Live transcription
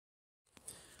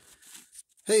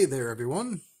Hey there,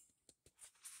 everyone.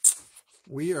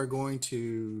 We are going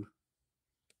to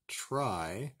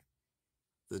try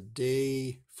the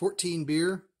day 14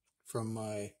 beer from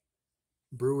my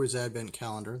Brewer's Advent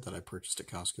Calendar that I purchased at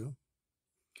Costco.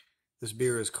 This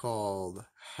beer is called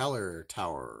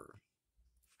Hallertauer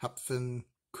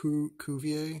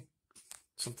Hopfen-Cuvée,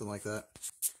 something like that.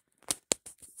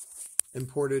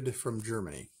 Imported from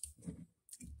Germany.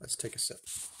 Let's take a sip.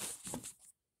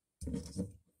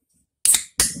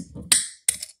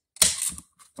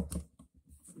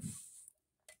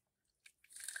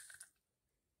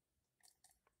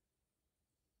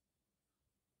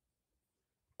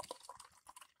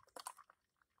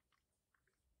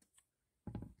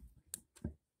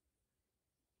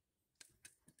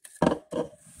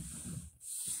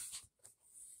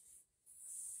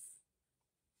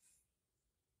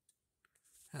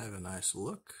 Have a nice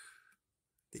look.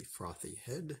 The frothy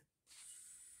head,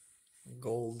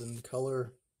 golden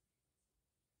color.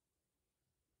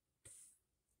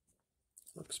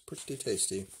 Looks pretty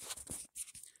tasty.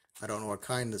 I don't know what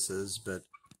kind this is, but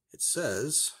it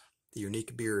says the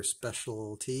unique beer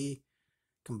specialty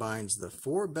combines the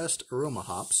 4 best aroma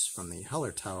hops from the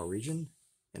Hallertauer region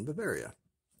in Bavaria.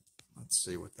 Let's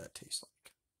see what that tastes like.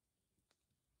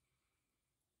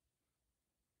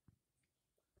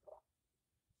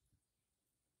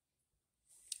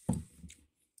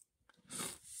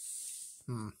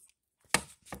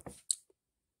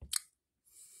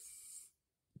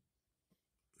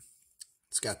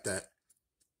 It's got that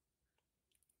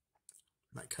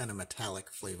kind of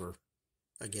metallic flavor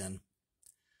again.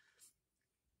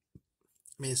 I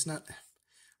mean, it's not,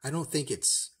 I don't think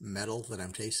it's metal that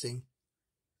I'm tasting,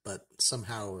 but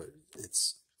somehow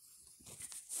it's,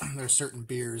 there are certain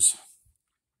beers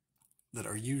that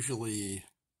are usually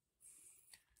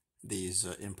these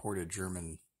imported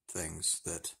German things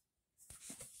that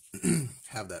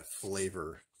have that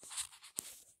flavor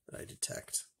that I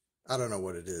detect. I don't know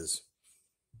what it is.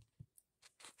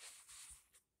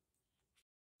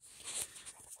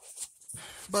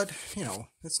 But, you know,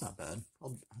 it's not bad.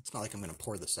 It's not like I'm going to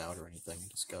pour this out or anything.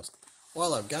 Disgust.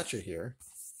 While I've got you here,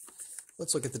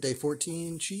 let's look at the day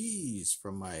 14 cheese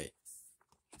from my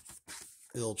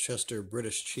Ilchester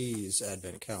British Cheese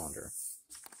Advent Calendar.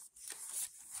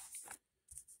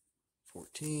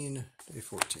 14, day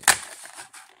 14.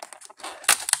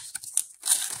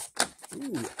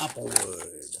 Ooh,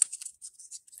 Applewood.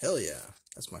 Hell yeah.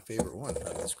 That's my favorite one out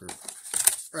of this group.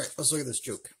 Alright, let's look at this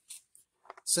joke.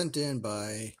 Sent in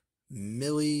by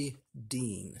Millie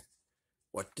Dean.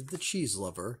 What did the cheese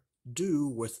lover do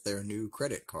with their new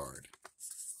credit card?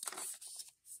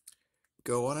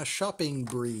 Go on a shopping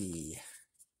spree.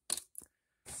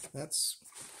 That's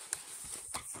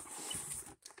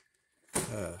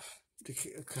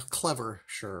clever,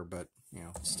 sure, but, you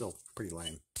know, still pretty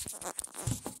lame.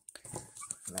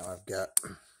 Now I've got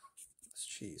this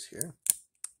cheese here.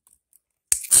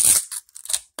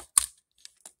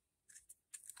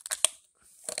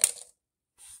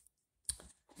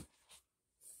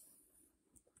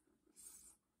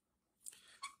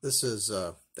 This is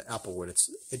the Applewood.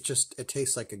 It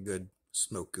tastes like a good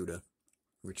smoked Gouda,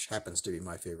 which happens to be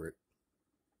my favorite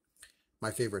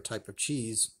type of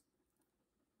cheese.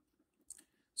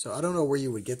 So I don't know where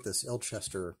you would get this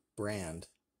Ilchester brand.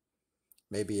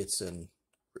 Maybe it's in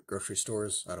grocery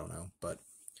stores. I don't know, but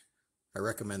I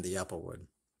recommend the Applewood.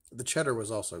 The cheddar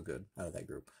was also good out of that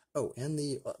group. Oh, and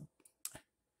let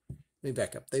me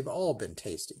back up. They've all been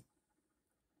tasty.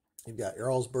 You've got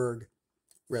Erlsberg,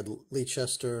 Red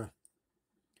Leicester,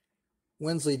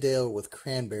 Wensleydale with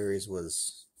cranberries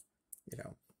was, you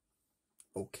know,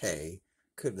 okay.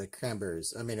 The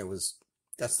cranberries, I mean,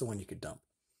 that's the one you could dump.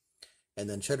 And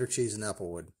then cheddar cheese and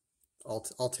Applewood,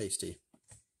 all tasty.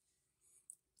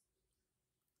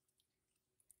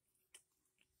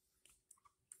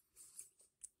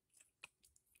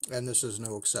 And this is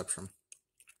no exception.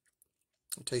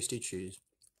 A tasty cheese.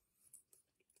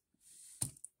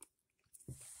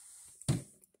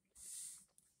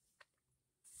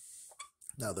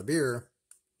 Now the beer,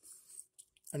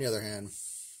 on the other hand,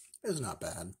 is not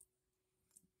bad.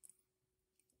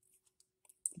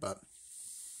 But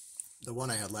the one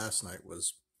I had last night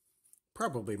was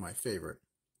probably my favorite.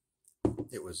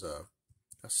 It was a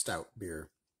stout beer.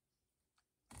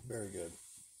 Very good.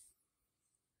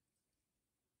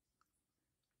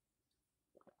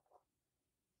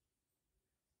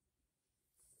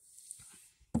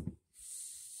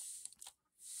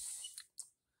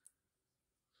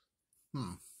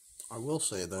 I will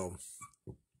say, though,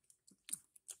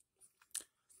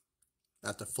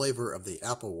 that the flavor of the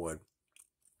Applewood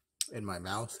in my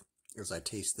mouth as I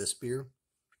taste this beer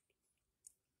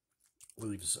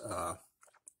leaves a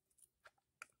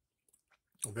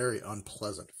very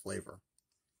unpleasant flavor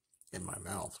in my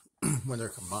mouth when they're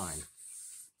combined.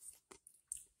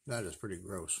 That is pretty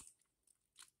gross.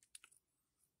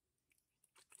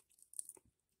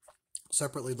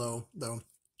 Separately, though, the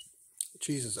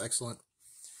cheese is excellent.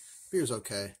 Beer's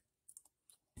okay.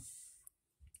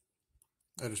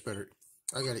 I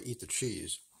gotta eat the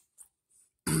cheese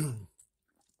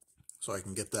so I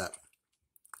can get that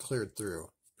cleared through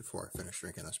before I finish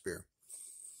drinking this beer.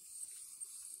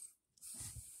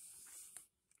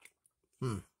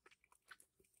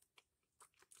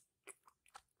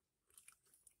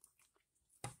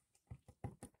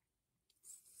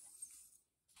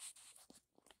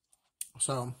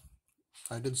 So,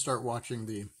 I did start watching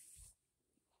the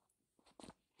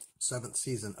 7th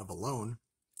season of Alone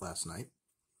last night.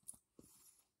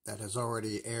 That has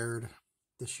already aired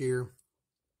this year.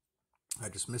 I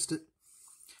just missed it,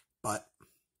 but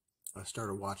I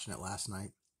started watching it last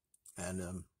night,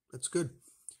 and it's good.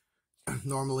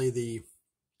 Normally the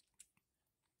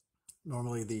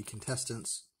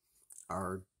contestants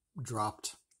are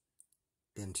dropped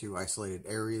into isolated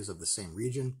areas of the same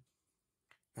region,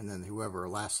 and then whoever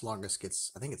lasts longest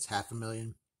gets, I think it's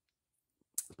 $500,000.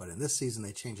 But in this season,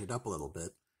 they change it up a little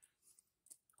bit.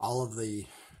 All of the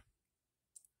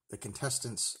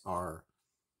contestants are,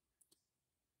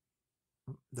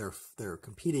 they're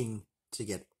competing to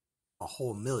get a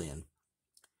whole million.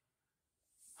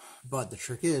 But the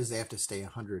trick is they have to stay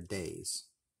 100 days,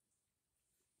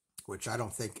 which I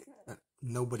don't think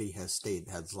nobody has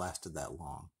lasted that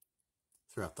long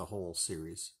throughout the whole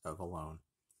series of Alone.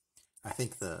 I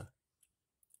think the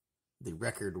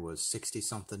record was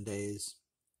 60-something days.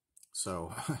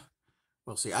 So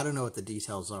we'll see. I don't know what the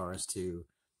details are as to,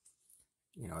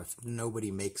 you know, if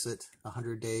nobody makes it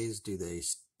 100 days, do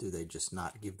they just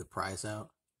not give the prize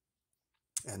out?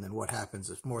 And then what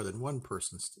happens if more than one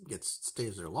person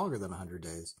stays there longer than 100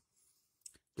 days?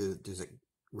 Does it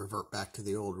revert back to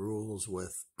the old rules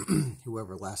with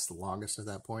whoever lasts the longest at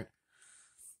that point?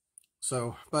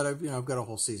 So, but I've got a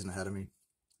whole season ahead of me.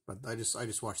 But I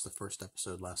just watched the first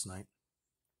episode last night.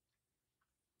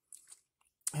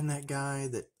 And that guy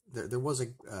there was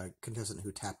a contestant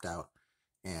who tapped out,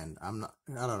 and I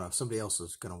don't know if somebody else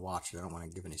is going to watch it. I don't want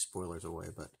to give any spoilers away,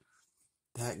 but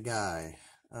that guy,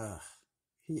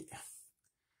 he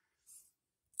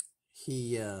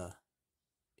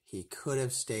could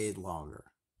have stayed longer.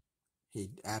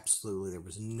 There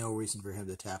was no reason for him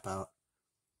to tap out.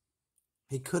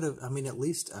 He could have, at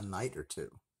least a night or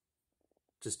two,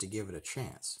 just to give it a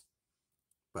chance.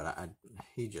 But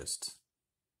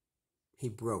he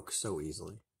broke so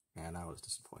easily, and I was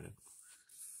disappointed.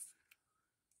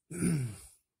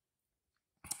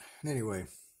 Anyway,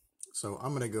 so I'm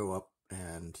going to go up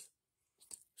and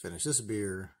finish this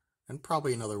beer, and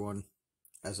probably another one,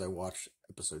 as I watch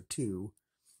episode 2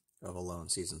 of Alone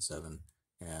Season 7,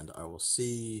 and I will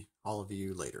see all of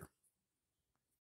you later.